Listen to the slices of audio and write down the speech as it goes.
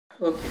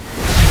Okay.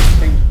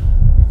 Thank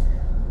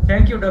you.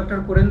 Thank you,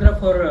 Dr. Purendra,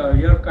 for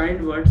your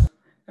kind words.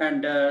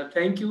 And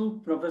thank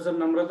you, Professor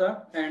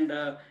Namrata and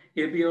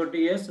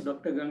APOTS,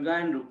 Dr. Ganga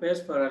and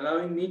Rupesh, for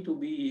allowing me to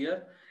be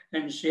here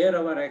and share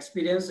our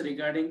experience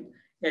regarding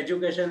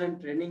education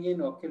and training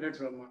in ocular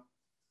trauma.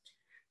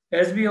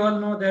 As we all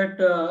know that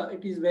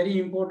it is very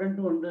important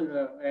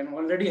to and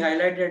already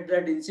highlighted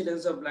that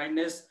incidence of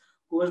blindness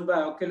caused by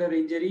ocular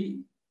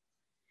injury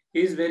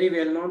is very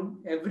well known.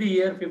 Every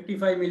year,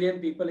 55 million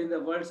people in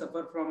the world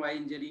suffer from eye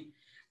injury,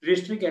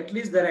 restrict at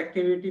least their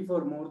activity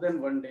for more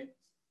than one day.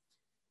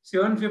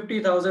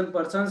 750,000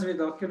 persons with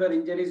ocular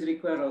injuries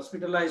require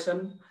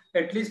hospitalization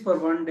at least for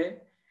one day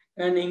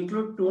and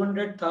include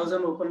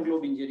 200,000 open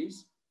globe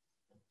injuries.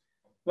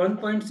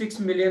 1.6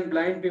 million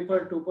blind people,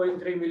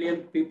 2.3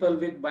 million people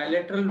with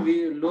bilateral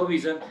low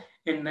vision,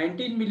 and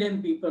 19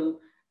 million people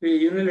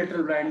with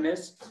unilateral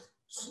blindness.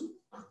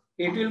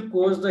 It will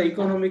cause the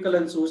economical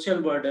and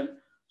social burden.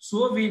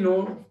 So we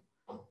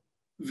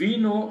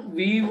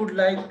would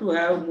like to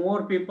have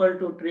more people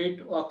to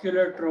treat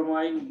ocular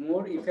trauma in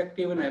more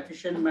effective and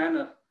efficient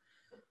manner.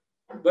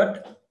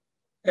 But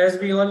as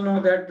we all know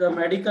that the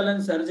medical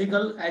and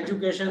surgical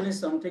education is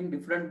something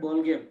different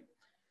ballgame.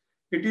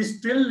 It is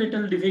still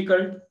little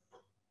difficult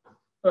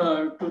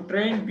to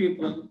train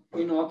people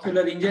in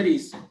ocular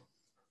injuries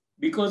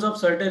because of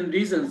certain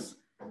reasons.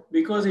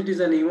 Because it is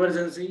an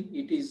emergency,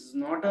 it is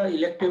not an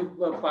elective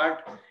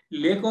part,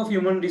 lack of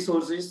human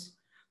resources,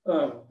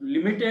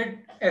 limited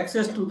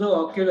access to the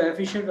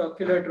efficient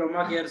ocular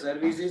trauma care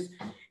services,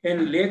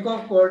 and lack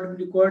of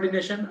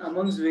coordination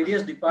amongst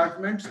various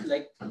departments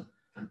like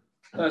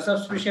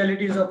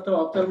subspecialties of the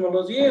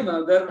ophthalmology and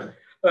other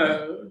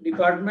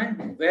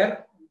department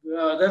where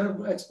other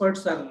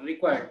experts are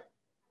required.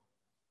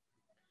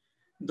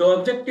 The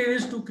objective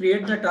is to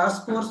create the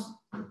task force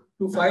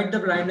to fight the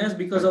blindness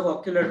because of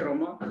ocular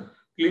trauma.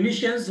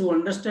 Clinicians who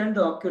understand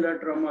the ocular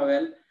trauma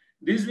well,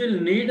 this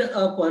will need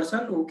a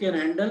person who can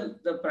handle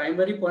the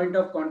primary point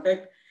of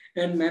contact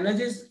and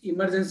manages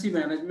emergency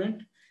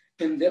management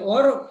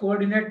or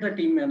coordinate the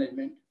team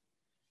management.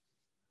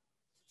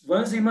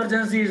 Once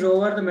emergency is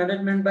over, the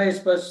management by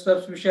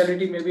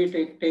subspecialty may be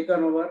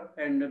taken over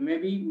and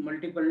maybe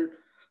multiple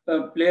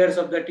players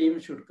of the team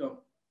should come.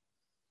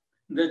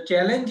 The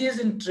challenges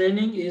in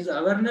training is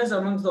awareness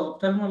amongst the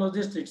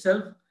ophthalmologist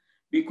itself,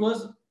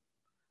 because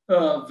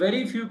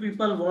very few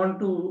people want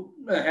to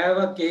have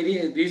a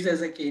career, this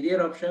as a career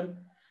option.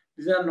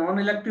 These are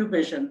non-elective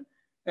patients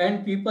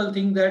and people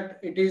think that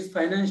it is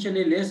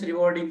financially less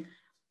rewarding.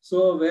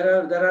 So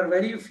there are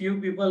very few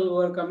people who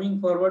are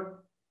coming forward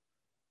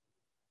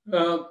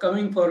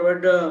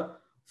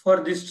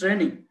for this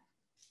training.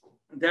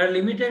 There are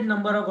limited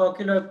number of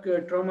ocular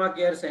trauma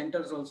care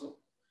centers also.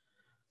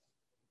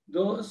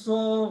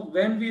 So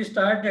when we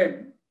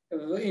started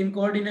in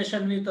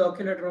coordination with the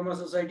Ocular Trauma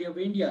Society of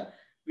India,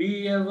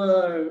 we have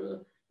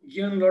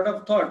given a lot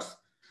of thoughts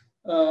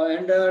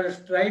and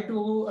try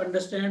to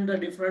understand the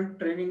different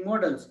training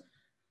models.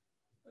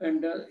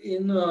 And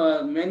in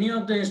many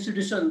of the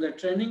institutions, the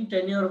training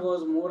tenure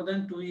was more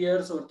than 2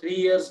 years or 3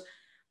 years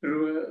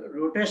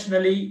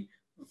rotationally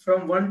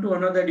from one to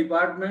another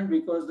department,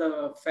 because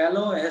the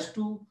fellow has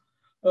to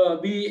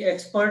be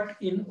expert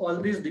in all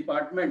these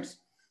departments.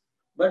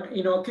 But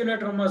in Ocular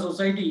Trauma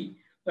Society,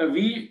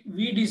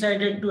 we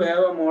decided to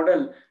have a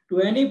model to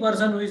any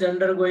person who is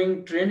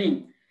undergoing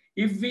training.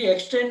 If we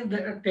extend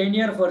the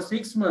tenure for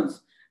 6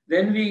 months,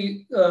 then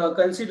we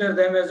consider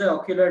them as an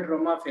ocular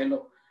trauma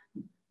fellow,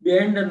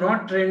 and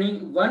not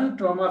training one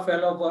trauma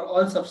fellow for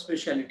all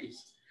subspecialties.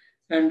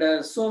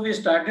 And so we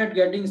started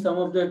getting some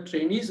of the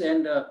trainees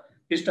and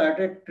we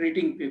started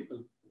treating people.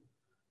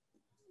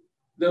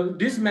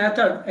 This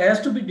method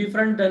has to be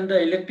different than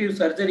the elective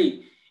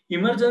surgery.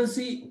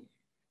 Emergency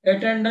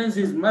attendance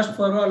is must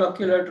for all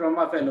ocular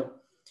trauma fellow.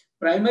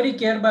 Primary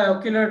care by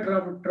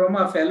ocular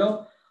trauma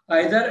fellow,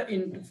 either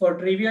for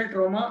trivial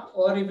trauma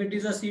or if it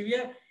is a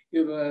severe,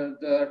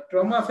 the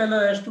trauma fellow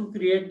has to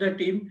create the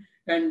team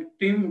and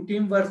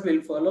teamwork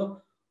will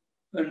follow.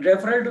 And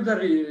referral to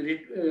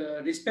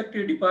the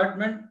respective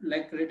department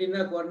like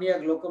retina, cornea,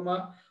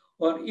 glaucoma,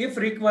 or if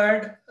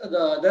required, the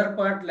other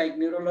part like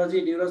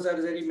neurology,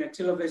 neurosurgery,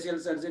 maxillofacial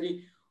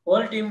surgery,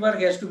 all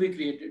teamwork has to be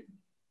created.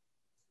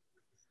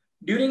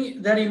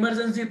 During their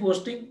emergency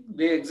posting,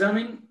 they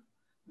examine,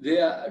 they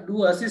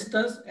do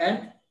assistance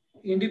and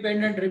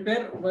independent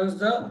repair once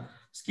the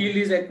skill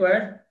is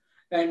acquired.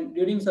 And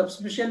during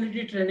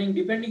subspecialty training,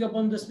 depending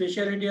upon the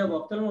specialty of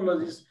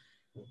ophthalmologist,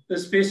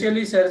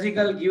 especially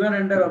surgical given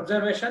under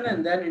observation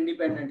and then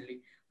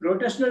independently.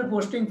 Rotational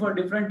posting for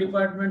different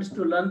departments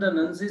to learn the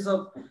nuances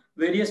of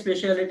various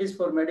specialties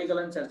for medical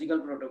and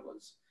surgical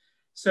protocols.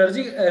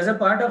 As a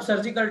part of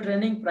surgical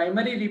training,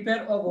 primary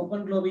repair of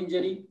open globe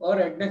injury or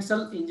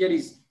adnexal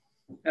injuries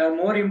are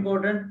more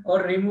important,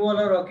 or removal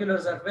of ocular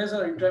surface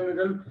or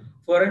intramural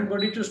foreign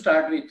body to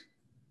start with.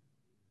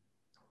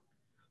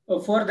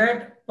 For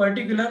that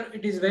particular,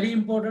 it is very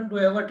important to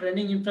have a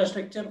training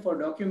infrastructure for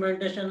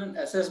documentation and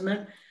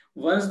assessment.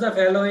 Once the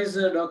fellow is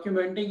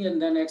documenting, and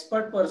then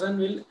expert person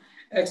will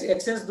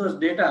access those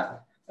data,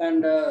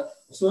 and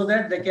so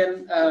that they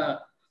can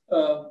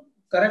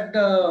correct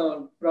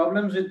the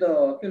problems with the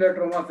ocular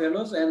trauma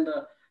fellows and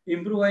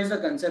improvise the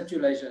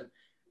conceptualization.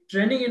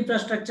 Training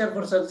infrastructure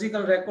for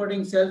surgical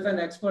recording, self and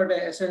expert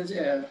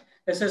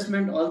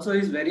assessment also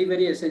is very,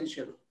 very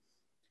essential.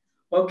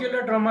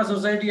 Ocular Trauma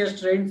Society has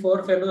trained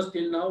 4 fellows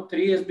till now.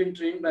 3 has been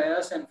trained by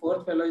us, and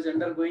 4th fellow is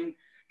undergoing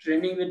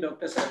training with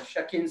Dr.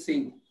 Shakin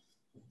Singh.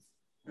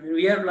 And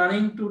we are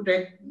planning to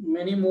take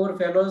many more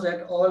fellows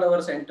at all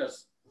our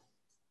centers.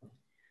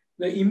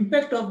 The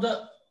impact of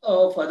the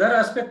other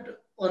aspect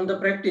on the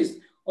practice,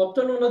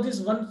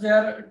 ophthalmologists, once they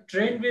are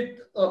trained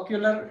with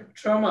ocular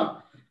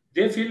trauma,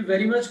 they feel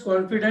very much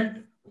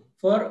confident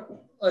for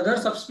other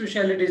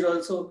subspecialties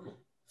also.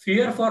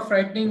 Fear for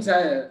frightening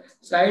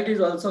sight is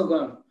also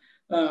gone.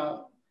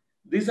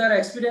 These are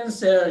experience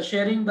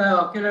sharing by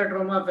ocular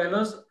trauma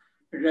fellows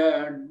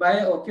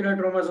by Ocular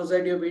Trauma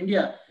Society of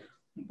India.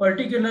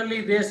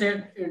 Particularly, they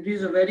said it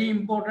is very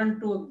important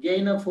to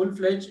gain a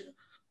full-fledged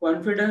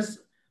confidence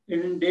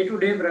in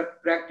day-to-day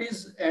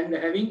practice and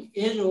having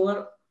edge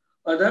over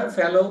other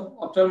fellow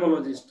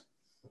ophthalmologists.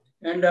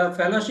 And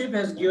fellowship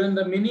has given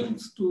the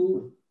meanings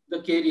to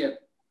the career.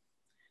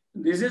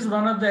 This is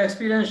one of the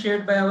experience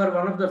shared by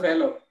one of the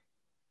fellow.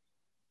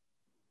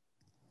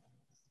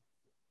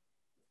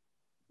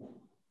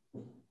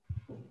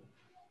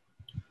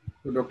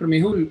 So Dr.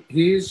 Mehul,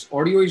 his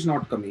audio is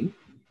not coming.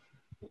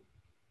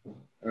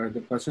 The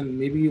person,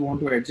 maybe you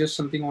want to adjust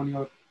something on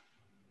your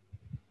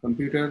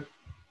computer,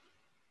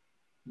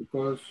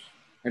 because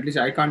at least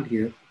I can't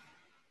hear.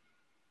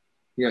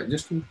 Yeah,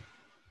 just.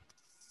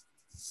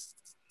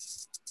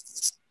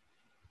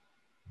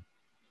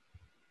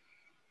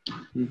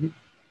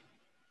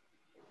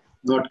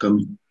 Not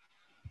coming.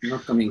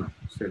 Not coming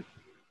still.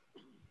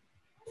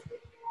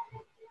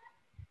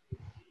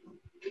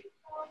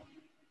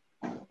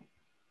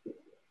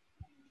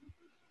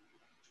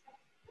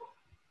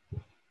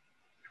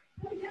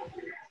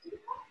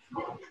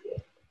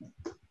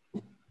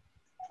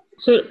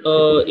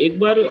 Sir एक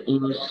बार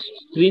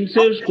screen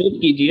से stop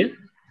कीजिए,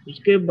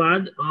 उसके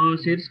बाद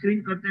share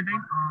screen करते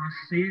time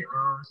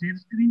share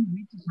screen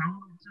with sound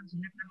option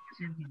select करके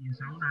share कीजिए,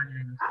 sound आ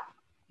जाएगा।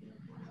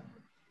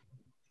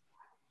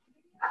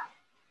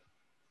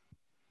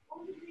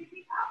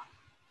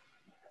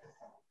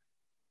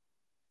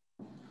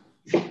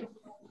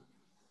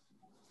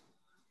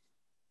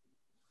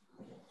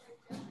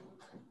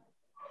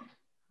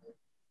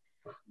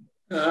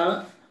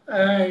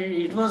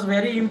 It was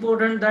very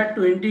important that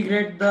to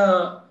integrate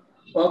the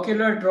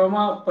ocular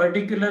trauma,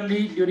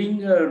 particularly during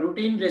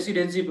routine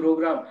residency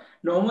program.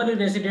 Normally,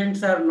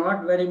 residents are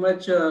not very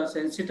much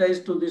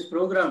sensitized to this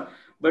program,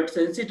 but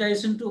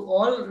sensitization to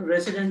all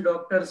resident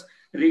doctors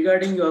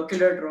regarding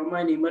ocular trauma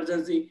and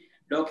emergency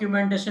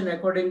documentation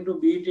according to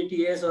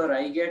BTTS or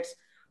IGETS,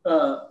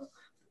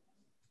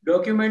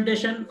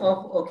 documentation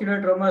of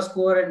ocular trauma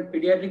score and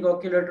pediatric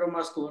ocular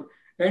trauma score,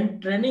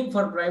 and training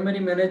for primary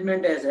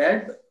management has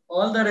helped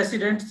all the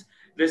residents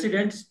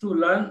to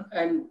learn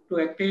and to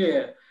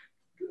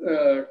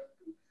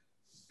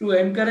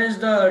encourage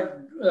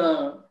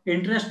the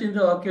interest in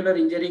the ocular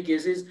injury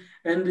cases.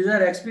 And these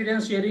are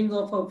experience sharing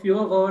of a few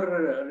of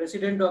our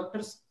resident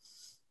doctors.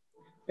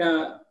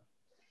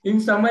 In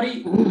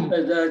summary,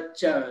 the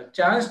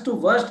chance to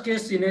worst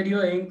case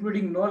scenario,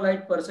 including no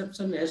light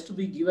perception, has to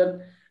be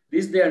given.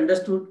 This they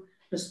understood.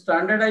 The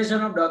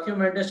standardization of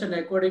documentation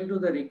according to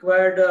the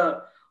required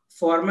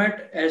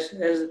format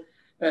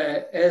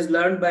as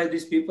learned by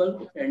these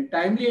people, and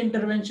timely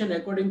intervention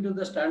according to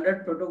the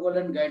standard protocol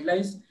and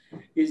guidelines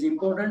is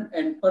important,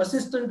 and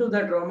persistent to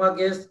the trauma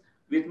case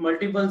with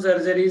multiple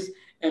surgeries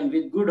and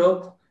with good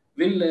hope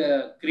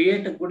will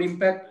create a good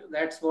impact.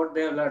 That's what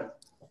they have learned.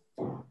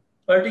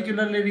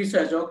 Particularly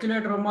research, ocular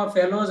trauma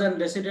fellows and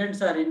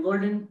residents are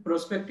involved in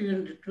prospective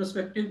and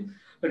retrospective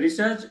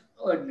research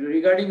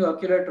regarding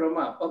ocular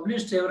trauma,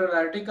 published several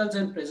articles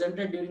and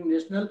presented during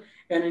national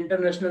and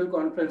international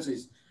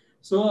conferences.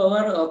 So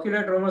our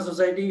Ocular Trauma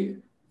Society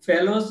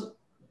fellows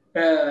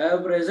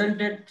have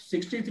presented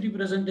 63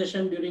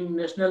 presentations during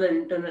national and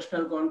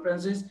international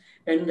conferences,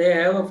 and they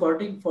have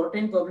 14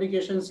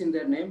 publications in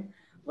their name,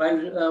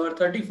 while our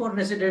 34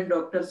 resident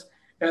doctors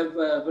have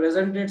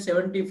presented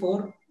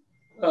 74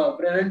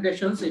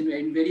 presentations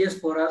in various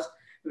forums,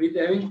 with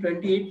having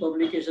 28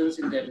 publications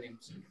in their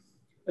names.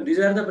 These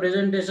are the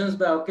presentations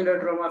by ocular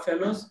trauma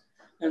fellows,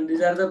 and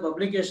these are the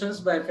publications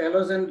by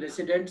fellows and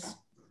residents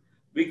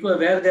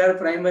where they are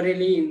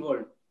primarily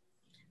involved.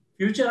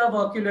 Future of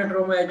ocular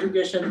trauma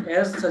education,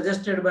 as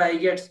suggested by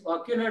IGETS,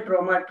 ocular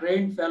trauma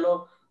trained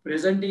fellow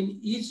present in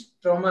each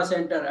trauma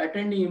center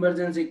attending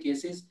emergency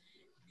cases.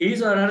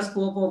 His or her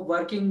scope of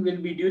working will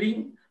be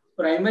during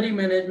primary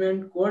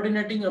management,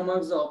 coordinating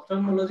amongst the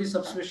ophthalmology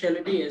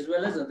subspecialty as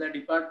well as other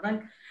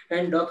department,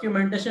 and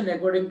documentation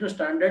according to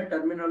standard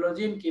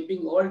terminology and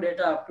keeping all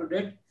data up to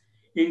date,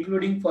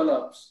 including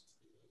follow-ups.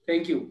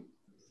 Thank you.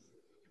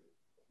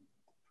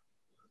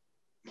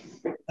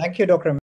 Thank you, Dr.